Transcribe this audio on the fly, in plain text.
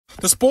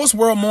The sports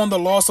world mourned the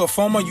loss of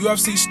former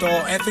UFC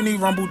star Anthony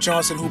 "Rumble"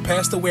 Johnson, who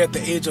passed away at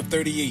the age of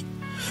 38.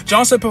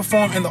 Johnson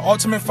performed in the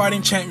Ultimate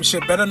Fighting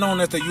Championship, better known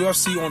as the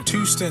UFC, on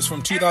 2 stints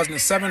from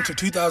 2007 to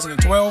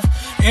 2012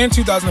 and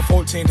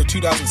 2014 to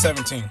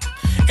 2017.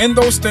 In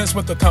those stints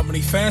with the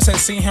company, fans had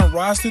seen him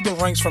rise through the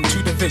ranks from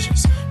 2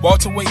 divisions,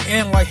 welterweight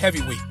and light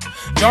heavyweight.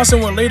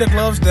 Johnson would lay the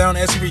gloves down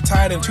as he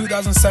retired in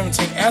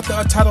 2017 after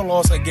a title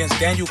loss against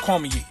Daniel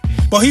Cormier.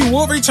 But he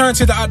will return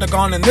to the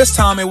octagon, and this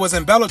time it was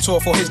in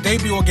Bellator for his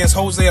debut against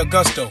Jose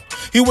Augusto.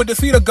 He would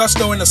defeat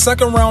Augusto in the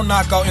second round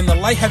knockout in the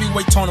light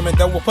heavyweight tournament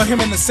that will put him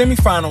in the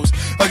semifinals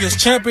against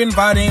champion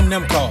Vadim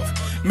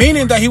Nemkov,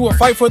 meaning that he will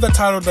fight for the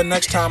title the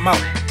next time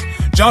out.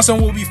 Johnson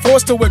will be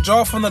forced to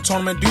withdraw from the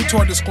tournament due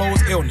to a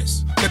disclosed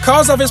illness. The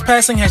cause of his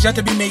passing has yet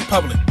to be made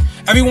public.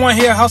 Everyone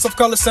here at House of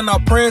Color send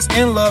out prayers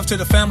and love to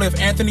the family of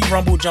Anthony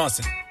 "Rumble"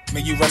 Johnson.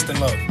 May you rest in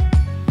love.